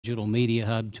digital media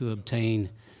hub to obtain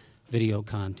video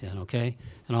content, okay?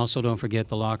 And also don't forget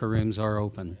the locker rooms are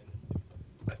open.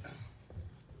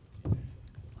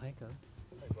 Micah.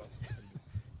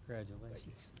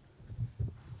 Congratulations.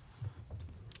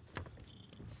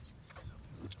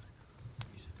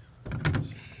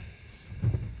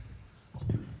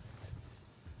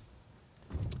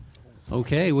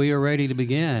 Okay, we are ready to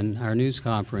begin our news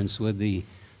conference with the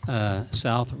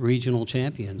South Regional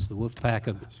Champions, the Wolfpack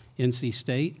of NC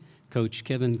State. Coach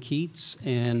Kevin Keats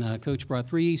and Coach brought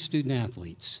 3 student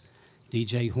athletes,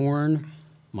 DJ Horn,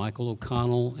 Michael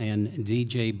O'Connell, and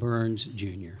DJ Burns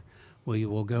Jr. We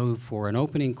will go for an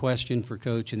opening question for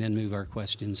Coach and then move our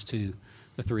questions to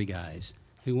the 3 guys.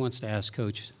 Who wants to ask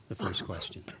Coach the first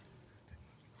question?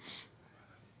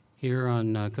 Here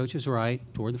on Coach's right,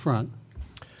 toward the front.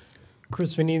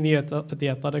 Chris Vanini at the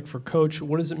Athletic for Coach.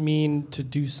 What does it mean to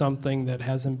do something that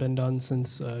hasn't been done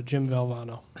since Jim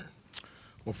Valvano?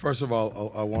 Well, first of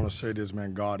all, I want to say this,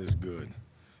 man, God is good.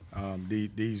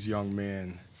 These young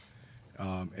men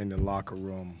in the locker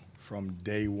room from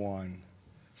day one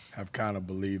have kind of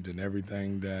believed in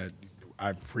everything that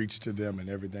I've preached to them and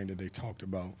everything that they talked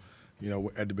about. You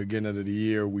know, at the beginning of the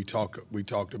year, we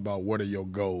talked about what are your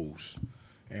goals.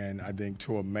 And I think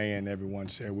to a man, everyone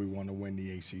said we want to win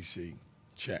the ACC.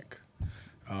 Check.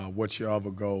 What's your other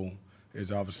goal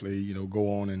is obviously, you know,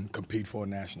 go on and compete for a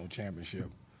national championship.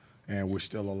 And we're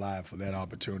still alive for that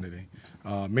opportunity.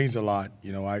 Means a lot.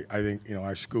 You know, I think, you know,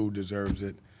 our school deserves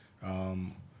it.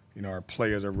 You know, our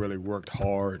players have really worked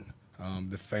hard.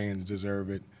 The fans deserve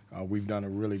it. We've done a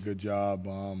really good job.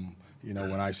 You know,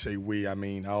 when I say we, I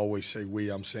mean, I always say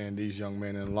we. I'm saying these young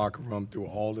men in the locker room through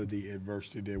all of the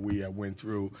adversity that we have went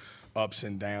through, ups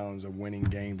and downs of winning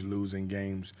games, losing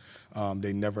games.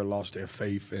 They never lost their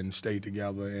faith and stayed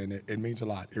together, and it means a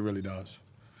lot. It really does.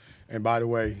 And by the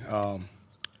way,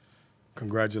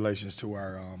 congratulations to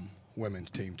our women's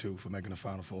team, too, for making the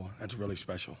Final Four. That's really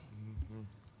special.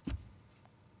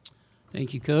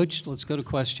 Thank you, Coach. Let's go to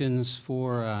questions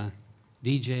for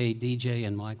DJ,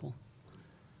 and Michael.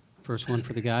 First one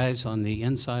for the guys on the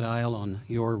inside aisle on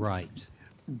your right.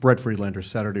 Brett Friedlander,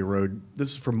 Saturday Road.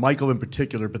 This is for Michael in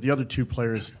particular, but the other 2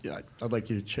 players, I'd like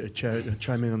you to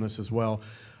chime in on this as well.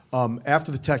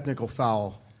 After the technical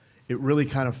foul, it really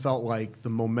kind of felt like the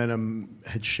momentum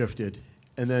had shifted.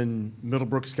 And then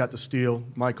Middlebrooks got the steal.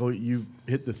 Michael, you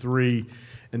hit the 3,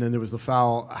 and then there was the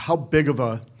foul. How big of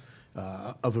a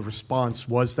response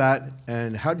was that?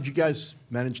 And how did you guys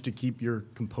manage to keep your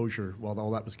composure while all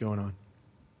that was going on?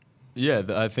 Yeah,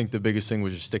 I think the biggest thing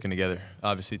was just sticking together.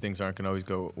 Obviously, things aren't going to always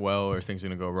go well or things are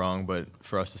going to go wrong, but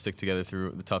for us to stick together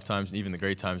through the tough times and even the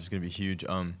great times is going to be huge.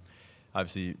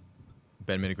 Obviously,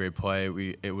 Ben made a great play.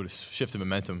 It would have shifted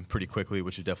momentum pretty quickly,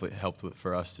 which would definitely helped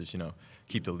for us to, you know,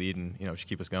 keep the lead and, you know, just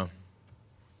keep us going.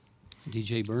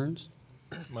 DJ Burns?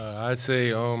 I'd say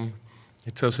in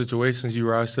tough situations, you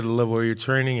rise to the level of your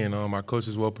training, and our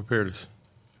coaches well prepared us.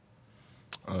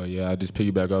 Yeah, I just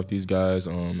piggyback off these guys.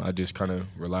 I just kind of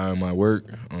rely on my work,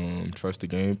 trust the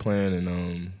game plan,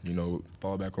 and, you know,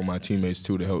 fall back on my teammates,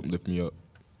 too, to help lift me up.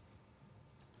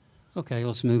 Okay,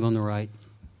 let's move on the right,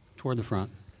 toward the front.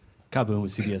 Kyle Boone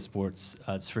with CBS Sports.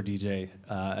 It's for DJ.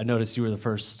 I noticed you were the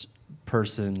first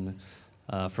person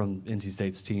from NC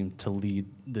State's team to lead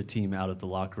the team out of the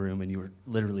locker room, and you were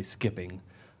literally skipping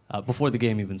before the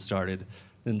game even started.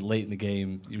 Then late in the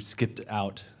game, you skipped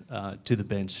out to the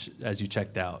bench as you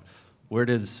checked out. Where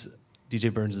does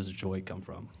DJ Burns' joy come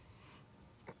from?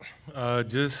 I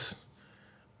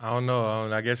don't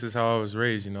know. I guess it's how I was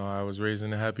raised. You know, I was raised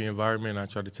in a happy environment, and I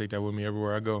try to take that with me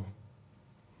everywhere I go.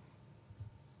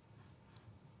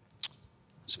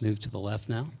 Let's move to the left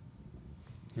now.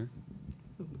 Here.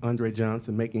 Andre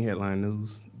Johnson, making headline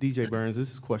news. DJ Burns,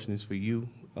 this question is for you.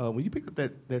 When you picked up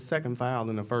that second foul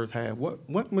in the first half, what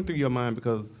went through your mind?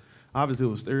 Because obviously it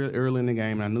was early in the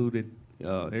game, and I knew that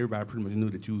everybody pretty much knew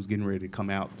that you was getting ready to come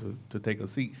out to take a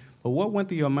seat. But what went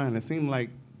through your mind? It seemed like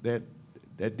that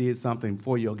did something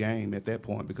for your game at that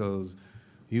point, because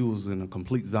you was in a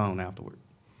complete zone afterward.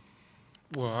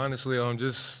 Well, honestly, I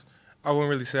wouldn't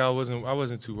really say I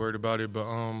wasn't too worried about it, but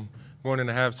going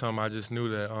into halftime, I just knew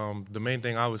that the main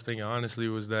thing I was thinking, honestly,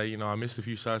 was that, you know, I missed a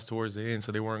few shots towards the end,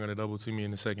 so they weren't going to double team me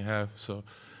in the second half. So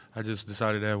I just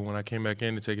decided that when I came back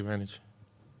in to take advantage.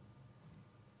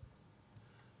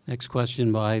 Next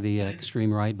question by the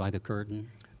extreme right, by the curtain.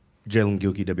 Jalen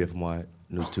Gilkey, WFMY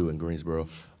News 2 in Greensboro.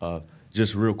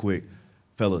 Just real quick,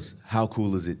 fellas, how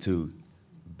cool is it to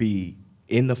be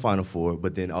in the Final Four,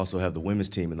 but then also have the women's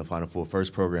team in the Final Four?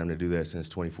 First program to do that since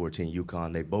 2014,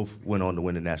 UConn. They both went on to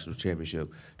win the national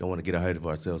championship. Don't want to get ahead of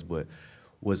ourselves, but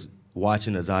was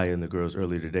watching Isaiah and the girls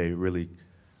earlier today really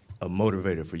a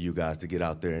motivator for you guys to get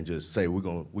out there and just say we're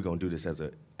gonna do this as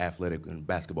an athletic and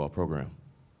basketball program?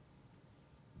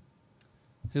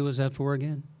 Who was that for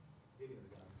again?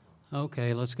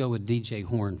 Okay, let's go with DJ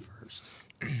Horn first.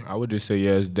 I would just say,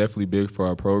 yeah, it's definitely big for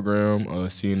our program.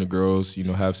 Seeing the girls,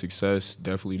 have success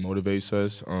definitely motivates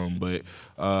us. But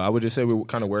I would just say we're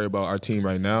kind of worried about our team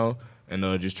right now and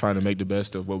just trying to make the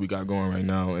best of what we got going right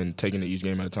now and taking it each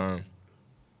game at a time.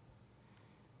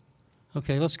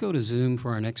 Okay, let's go to Zoom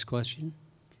for our next question.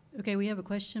 Okay, we have a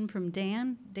question from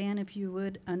Dan. Dan, if you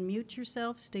would unmute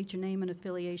yourself, state your name and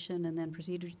affiliation, and then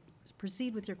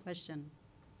proceed with your question.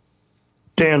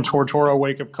 Dan Tortora,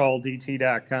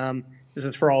 wakeupcalldt.com. This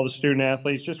is for all the student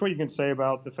athletes. Just what you can say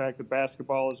about the fact that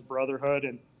basketball is a brotherhood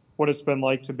and what it's been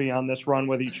like to be on this run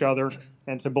with each other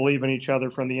and to believe in each other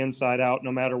from the inside out,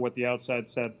 no matter what the outside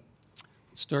said.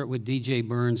 Start with DJ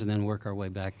Burns and then work our way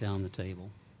back down the table.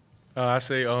 I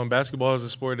say basketball is a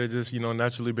sport that just,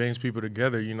 naturally brings people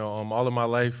together. All of my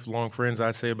lifelong friends,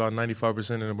 I'd say about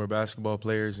 95% of them are basketball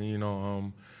players.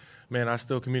 And, man, I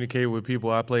still communicate with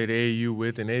people I played AAU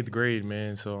with in 8th grade,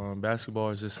 man. So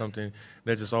basketball is just something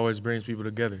that just always brings people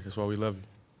together. That's why we love it.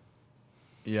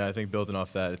 Yeah, I think building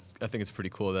off that, I think it's pretty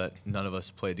cool that none of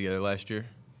us played together last year.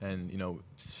 And,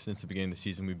 since the beginning of the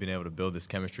season, we've been able to build this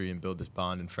chemistry and build this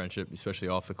bond and friendship, especially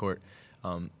off the court.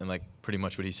 And like pretty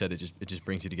much what he said, it just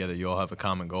brings you together. You all have a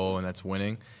common goal, and that's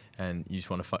winning. And you just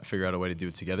want to figure out a way to do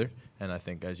it together. And I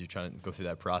think as you try to go through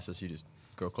that process, you just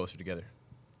grow closer together.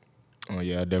 Oh,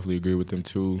 yeah, I definitely agree with them,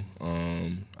 too.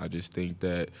 I just think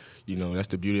that, that's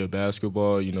the beauty of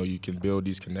basketball. You can build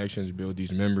these connections, build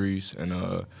these memories.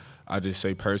 And I just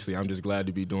say personally, I'm just glad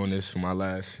to be doing this for my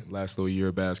last little year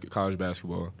of college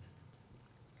basketball.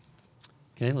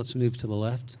 Okay, let's move to the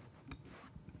left,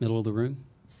 middle of the room.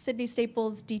 Sydney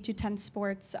Staples, D210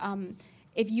 Sports.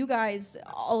 If you guys,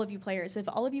 all of you players, if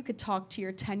all of you could talk to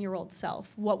your 10-year-old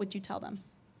self, what would you tell them?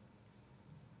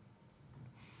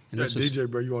 That DJ,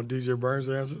 bro, you want DJ Burns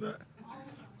to answer that?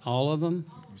 All of them?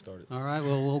 You started. All right,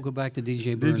 well, we'll go back to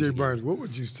DJ Burns. DJ again. Burns, what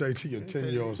would you say to your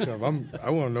 10-year-old self? I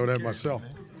want to know that myself.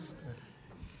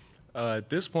 At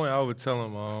this point, I would tell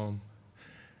him,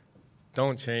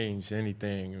 don't change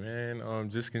anything, man.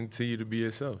 Just continue to be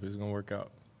yourself. It's going to work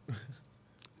out.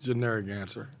 Generic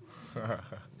answer.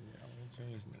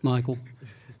 Michael?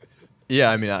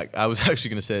 Yeah, I mean, I was actually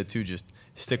going to say it too, just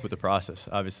stick with the process.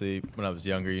 Obviously, when I was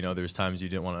younger, there was times you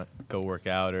didn't want to go work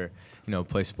out or,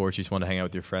 play sports. You just wanted to hang out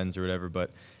with your friends or whatever. But,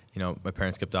 my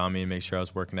parents kept on me and make sure I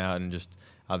was working out. And just,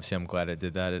 obviously, I'm glad I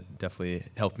did that. It definitely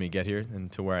helped me get here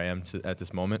and to where I am at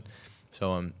this moment.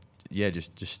 So, yeah,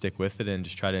 just stick with it and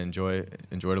just try to enjoy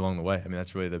it along the way. I mean,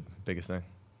 that's really the biggest thing.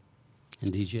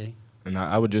 And DJ? And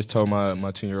I would just tell my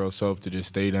 10-year-old self to just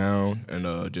stay down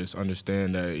and just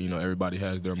understand that, everybody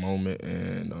has their moment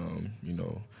and,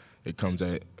 it comes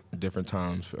at different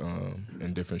times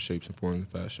in different shapes and forms and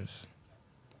fashions.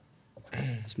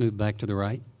 Let's move back to the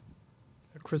right.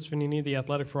 Chris Vanini, the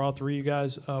athletic for all three of you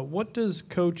guys. What does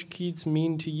Coach Keats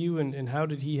mean to you, and how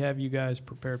did he have you guys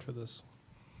prepared for this?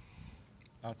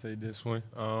 I'll take this one.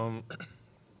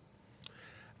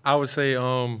 I would say,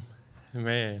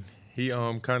 man, he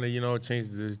kind of,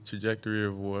 changed the trajectory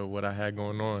of what I had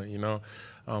going on,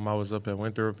 I was up at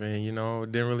Winthrop and,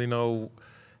 didn't really know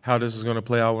how this was going to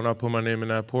play out when I put my name in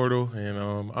that portal. And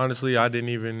honestly, I didn't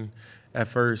even at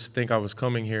first think I was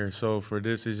coming here. So for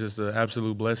this, it's just an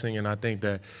absolute blessing. And I think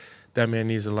that man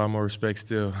needs a lot more respect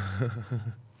still.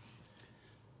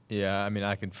 Yeah, I mean,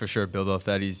 I can for sure build off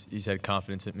that. He's had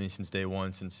confidence in me since day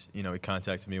one, since, he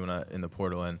contacted me when in the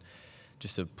portal. And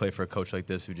just to play for a coach like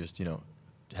this who just,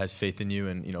 has faith in you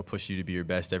and, push you to be your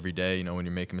best every day. When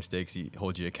you're making mistakes, he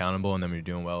holds you accountable. And then when you're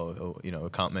doing well, he'll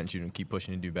compliment you and keep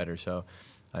pushing you to do better. So,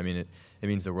 I mean, it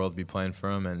means the world to be playing for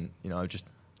him. And,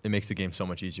 it makes the game so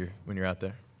much easier when you're out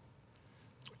there.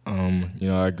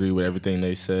 I agree with everything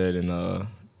they said. And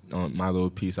on my little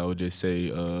piece, I would just say,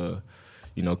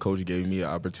 Coach gave me an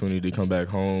opportunity to come back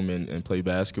home and play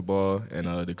basketball.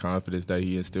 And the confidence that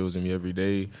he instills in me every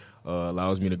day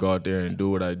allows me to go out there and do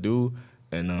what I do.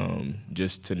 And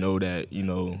just to know that,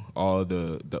 all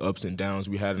the ups and downs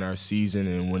we had in our season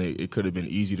and when it could have been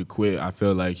easy to quit, I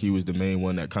feel like he was the main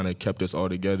one that kind of kept us all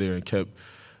together and kept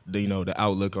the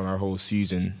outlook on our whole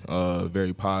season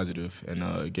very positive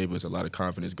and gave us a lot of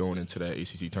confidence going into that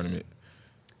ACC tournament.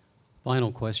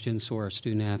 Final questions for our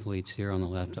student athletes here on the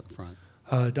left up front.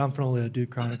 Don Fernoli at Duke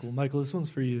Chronicle. Michael, this one's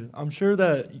for you. I'm sure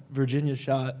that Virginia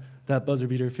shot that buzzer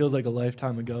beater feels like a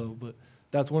lifetime ago, but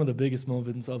that's one of the biggest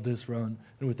moments of this run,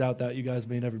 and without that, you guys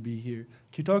may never be here.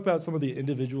 Can you talk about some of the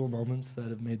individual moments that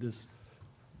have made this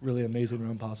really amazing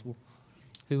run possible?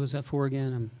 Who was that for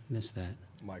again? I missed that.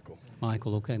 Michael.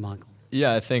 Michael. Okay, Michael.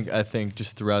 Yeah, I think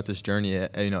just throughout this journey,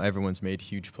 everyone's made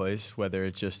huge plays. Whether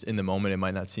it's just in the moment, it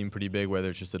might not seem pretty big. Whether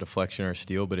it's just a deflection or a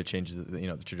steal, but it changes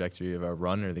the trajectory of our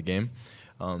run or the game.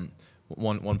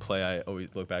 One play I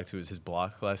always look back to is his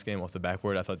block last game off the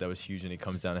backboard. I thought that was huge, and he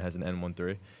comes down and has an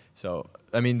N13. So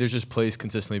I mean, there's just plays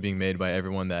consistently being made by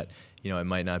everyone that it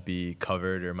might not be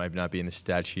covered or might not be in the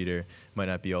stat sheet or might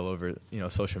not be all over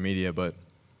social media, but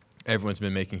everyone's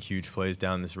been making huge plays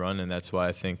down this run, and that's why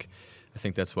I think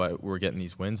that's why we're getting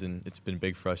these wins, and it's been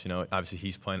big for us. Obviously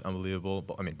he's playing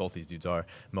unbelievable. I mean, both these dudes are.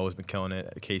 Mo's been killing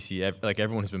it. Casey,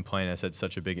 everyone has been playing has had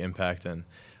such a big impact, and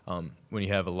when you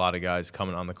have a lot of guys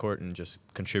coming on the court and just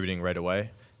contributing right away,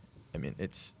 I mean,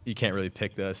 you can't really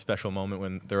pick the special moment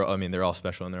when they're all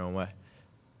special in their own way.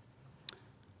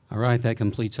 All right, that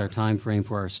completes our time frame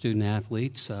for our student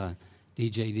athletes.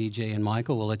 DJ, and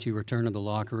Michael, we'll let you return to the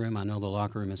locker room. I know the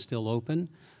locker room is still open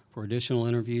for additional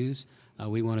interviews.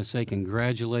 We want to say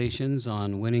congratulations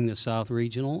on winning the South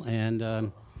Regional,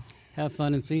 and have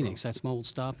fun in Phoenix. That's my old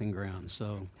stopping ground,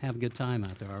 so have a good time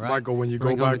out there, all right? Michael, when you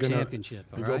Bring go home back the in championship,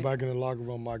 you all go right? back in the locker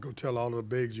room, Michael, tell all of the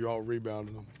bigs you all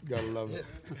rebounded them. You gotta love it.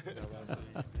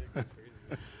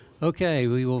 Okay,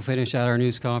 we will finish out our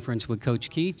news conference with Coach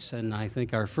Keats, and I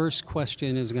think our first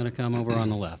question is going to come over on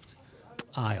the left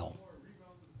aisle.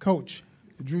 Coach,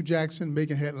 Drew Jackson,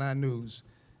 making headline news.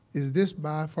 Is this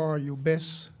by far your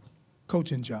best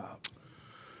coaching job?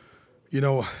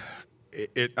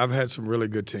 I've had some really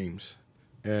good teams.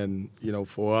 And,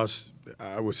 for us,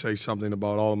 I would say something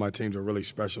about all of my teams are really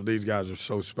special. These guys are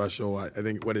so special. I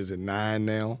think, 9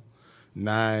 now?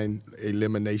 9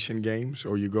 elimination games,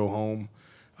 or you go home.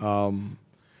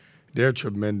 They're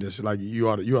tremendous. Like, you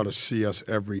ought to see us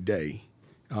every day.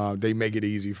 They make it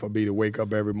easy for me to wake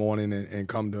up every morning and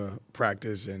come to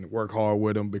practice and work hard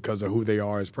with them because of who they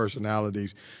are as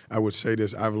personalities. I would say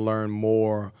this, I've learned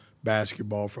more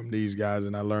basketball from these guys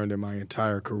than I learned in my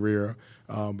entire career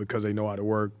because they know how to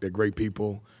work. They're great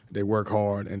people. They work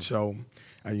hard. And so,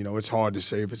 it's hard to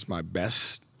say if it's my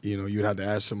best. You'd have to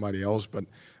ask somebody else, but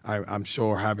I'm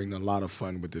sure having a lot of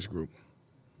fun with this group.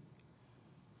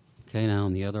 Okay, now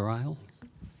on the other aisle.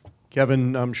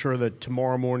 Kevin, I'm sure that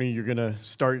tomorrow morning you're going to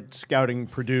start scouting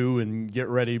Purdue and get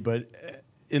ready, but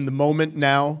in the moment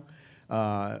now,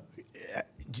 have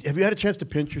you had a chance to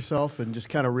pinch yourself and just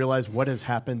kind of realize what has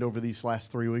happened over these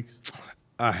last 3 weeks?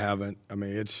 I haven't. I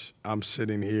mean, I'm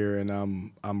sitting here and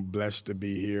I'm blessed to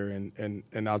be here,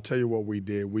 and I'll tell you what we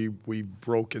did. We've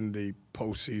broken the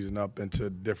postseason up into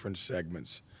different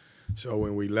segments. So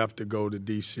when we left to go to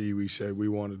D.C., we said we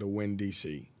wanted to win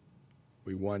D.C.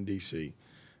 We won D.C.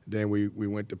 Then we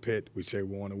went to Pitt. We said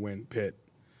we want to win Pitt.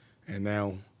 And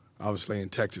now, obviously, in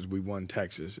Texas, we won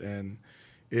Texas. And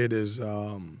it is,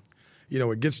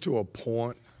 it gets to a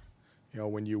point,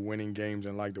 when you're winning games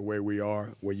and like the way we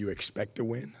are, where you expect to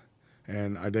win.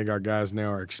 And I think our guys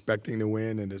now are expecting to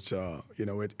win, and it's,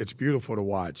 it's beautiful to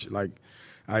watch. Like,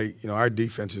 our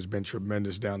defense has been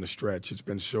tremendous down the stretch. It's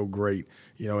been so great.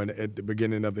 And at the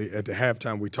beginning at the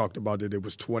halftime, we talked about it. It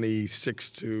was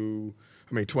 27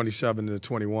 to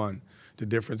 21. The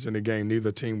difference in the game,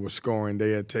 neither team was scoring.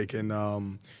 They had taken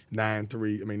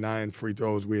 9 free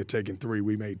throws. We had taken 3.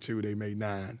 We made 2. They made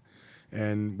 9.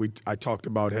 And I talked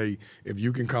about, hey, if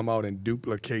you can come out and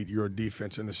duplicate your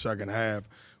defense in the second half,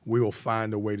 we will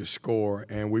find a way to score.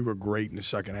 And we were great in the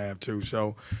second half too.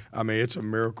 So, it's a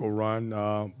miracle run,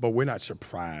 but we're not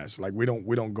surprised. Like we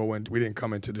didn't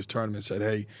come into this tournament and said,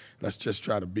 hey, let's just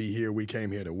try to be here. We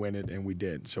came here to win it, and we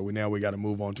did. So now we got to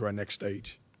move on to our next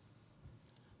stage.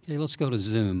 Okay, let's go to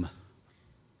Zoom.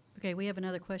 Okay, we have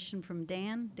another question from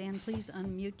Dan. Dan, please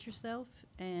unmute yourself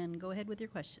and go ahead with your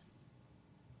question.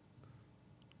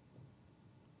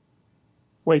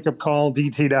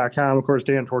 WakeUpCallDT.com. Of course,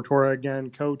 Dan Tortora again.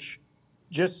 Coach,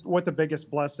 just what the biggest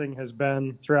blessing has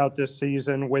been throughout this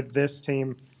season with this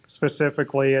team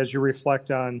specifically as you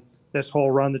reflect on this whole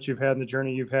run that you've had and the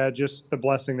journey you've had, just the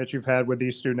blessing that you've had with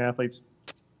these student athletes?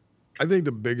 I think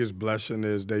the biggest blessing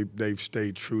is they've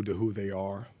stayed true to who they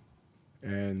are.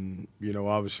 And,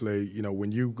 obviously,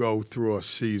 when you go through a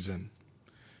season,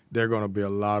 there are going to be a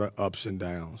lot of ups and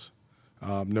downs.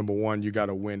 Number one, you got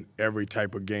to win every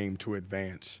type of game to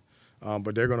advance.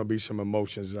 But there are going to be some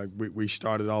emotions. Like we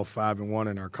started off 5-1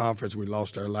 in our conference. We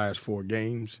lost our last 4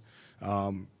 games. There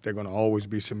are going to always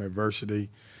be some adversity.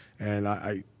 And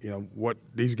what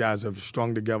these guys have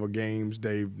strung together games.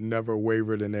 They've never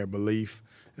wavered in their belief.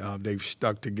 They've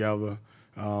stuck together.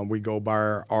 We go by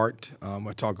our art.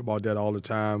 I talk about that all the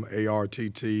time.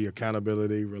 ARTT,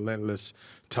 accountability, relentless,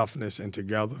 toughness, and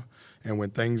together. And when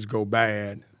things go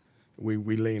bad, we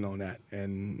lean on that.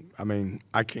 And, I mean,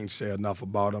 I can't say enough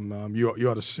about them. You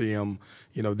ought to see them.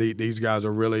 You know, these guys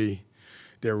are really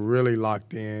 – they're really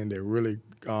locked in. They're really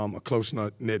a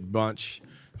close-knit bunch.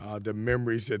 The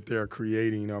memories that they're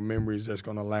creating are memories that's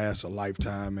going to last a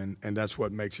lifetime, and that's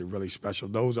what makes it really special.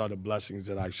 Those are the blessings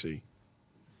that I see.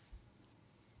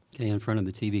 Okay, in front of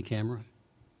the TV camera.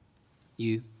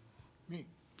 You. Me.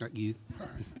 You.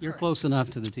 You're close enough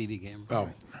to the TV camera. Oh,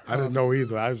 I didn't know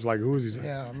either. I was like, who is he?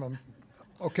 Yeah, I'm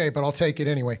okay, but I'll take it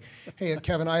anyway. Hey,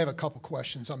 Kevin, I have a couple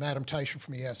questions. I'm Adam Teicher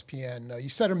from ESPN. You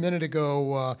said a minute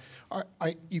ago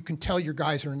you can tell your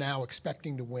guys are now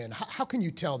expecting to win. How can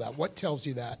you tell that? What tells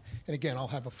you that? And again, I'll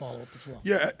have a follow-up as well.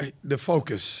 Yeah, the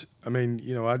focus. I mean,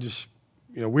 you know,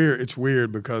 it's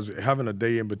weird because having a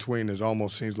day in between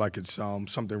almost seems like it's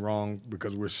something wrong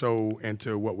because we're so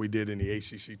into what we did in the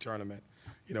ACC tournament,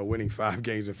 you know, winning 5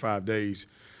 games in 5 days.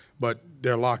 But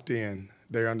they're locked in.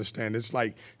 They understand. It's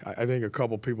like I think a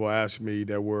couple people asked me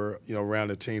that were, you know, around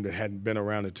the team that hadn't been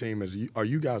around the team are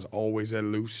you guys always that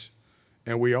loose?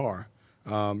 And we are.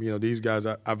 You know, these guys,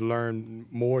 I've learned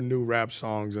more new rap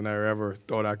songs than I ever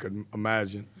thought I could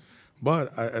imagine.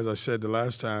 But as I said the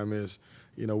last time is,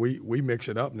 you know, we mix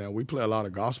it up now. We play a lot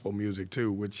of gospel music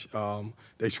too, which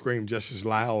they scream just as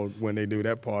loud when they do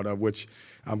that part of, which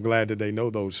I'm glad that they know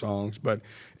those songs. But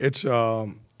it's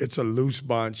a loose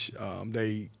bunch.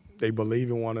 They believe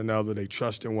in one another. They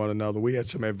trust in one another. We had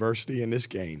some adversity in this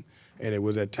game, and it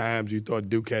was at times you thought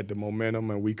Duke had the momentum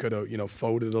and we could have, you know,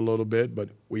 folded a little bit, but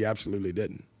we absolutely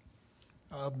didn't.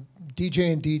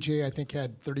 DJ and DJ, I think,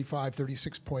 had 35,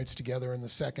 36 points together in the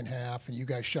second half, and you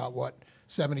guys shot,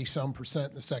 70-some%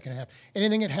 in the second half.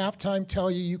 Anything at halftime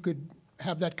tell you could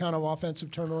have that kind of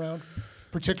offensive turnaround,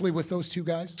 particularly with those two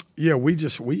guys? Yeah,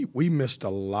 we missed a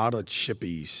lot of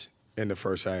chippies in the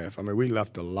first half. I mean, we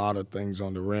left a lot of things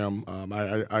on the rim.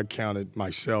 I counted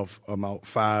myself about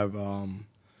 5,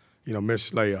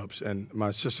 missed layups, and my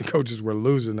assistant coaches were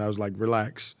losing. I was like,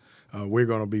 relax. We're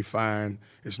going to be fine.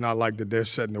 It's not like that they're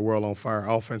setting the world on fire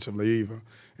offensively either.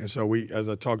 And so as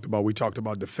I talked about, we talked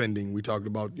about defending. We talked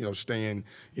about, staying,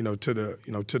 to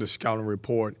the scouting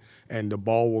report, and the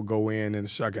ball will go in the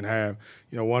second half.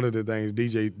 One of the things,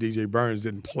 DJ Burns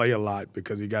didn't play a lot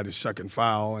because he got his second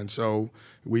foul, and so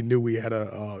we knew we had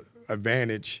a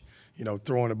advantage,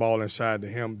 throwing the ball inside to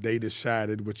him. They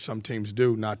decided, which some teams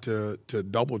do, not to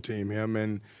double team him,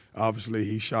 and obviously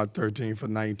he shot 13 for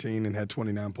 19 and had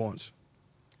 29 points.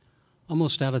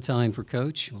 Almost out of time for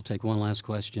Coach. We'll take one last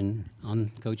question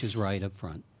on Coach's right up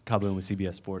front. Kyle Boone with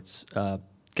CBS Sports.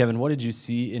 Kevin, what did you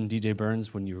see in DJ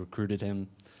Burns when you recruited him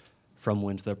from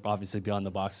Winthrop, obviously beyond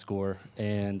the box score,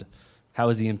 and how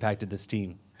has he impacted this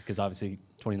team? Because obviously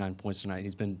 29 points tonight.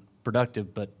 He's been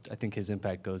productive, but I think his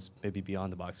impact goes maybe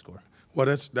beyond the box score. Well,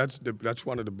 that's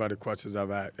one of the better questions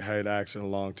I've had asked in a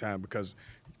long time, because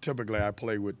typically I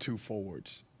play with two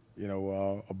forwards,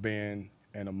 a Ben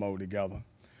and a Mo together.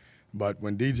 But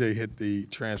when DJ hit the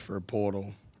transfer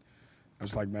portal, I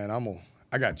was like, man,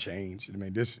 I got changed.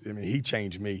 He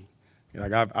changed me.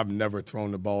 I've never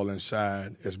thrown the ball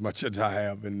inside as much as I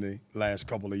have in the last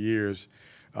couple of years.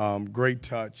 Great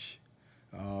touch,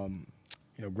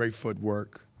 great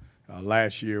footwork.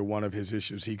 Last year, one of his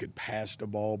issues, he could pass the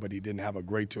ball, but he didn't have a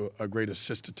great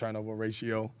assist-to-turnover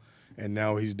ratio, and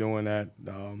now he's doing that.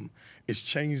 It's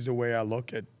changed the way I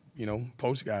look at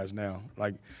post guys now.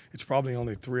 Like, it's probably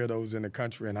only 3 of those in the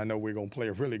country, and I know we're going to play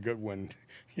a really good one,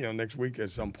 next week at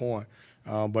some point.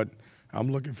 But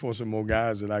I'm looking for some more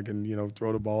guys that I can,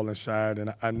 throw the ball inside.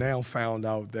 And I now found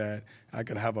out that I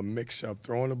can have a mix-up,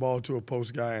 throwing the ball to a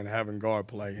post guy and having guard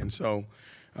play. And so,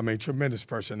 tremendous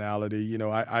personality.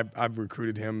 I've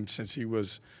recruited him since he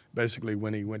was basically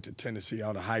when he went to Tennessee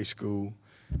out of high school.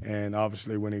 And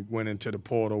obviously when he went into the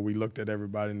portal, we looked at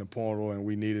everybody in the portal and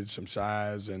we needed some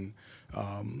size, and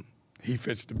he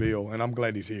fits the bill. And I'm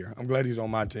glad he's here. I'm glad he's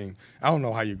on my team. I don't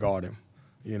know how you guard him.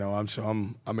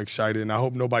 I'm excited, and I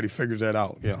hope nobody figures that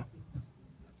out. Yeah.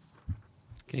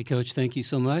 Okay, Coach, thank you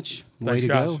so much. Thanks, Way to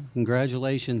guys. go.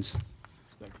 Congratulations.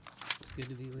 It's good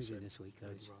to be with you this week,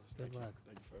 Coach. Good luck.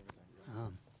 Thank you for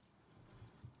everything.